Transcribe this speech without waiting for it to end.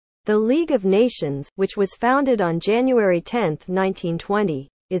The League of Nations, which was founded on January 10, 1920,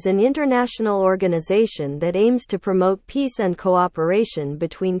 is an international organization that aims to promote peace and cooperation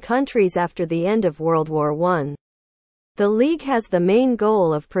between countries after the end of World War I. The League has the main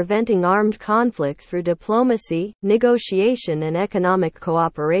goal of preventing armed conflict through diplomacy, negotiation and economic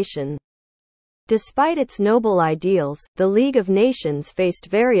cooperation. Despite its noble ideals, the League of Nations faced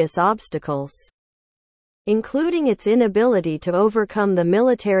various obstacles, including its inability to overcome the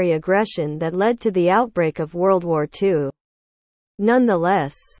military aggression that led to the outbreak of World War II.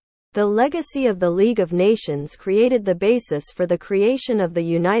 Nonetheless, the legacy of the League of Nations created the basis for the creation of the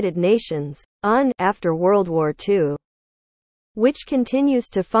United Nations, UN, after World War II, which continues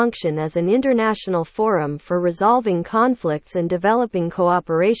to function as an international forum for resolving conflicts and developing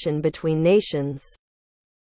cooperation between nations.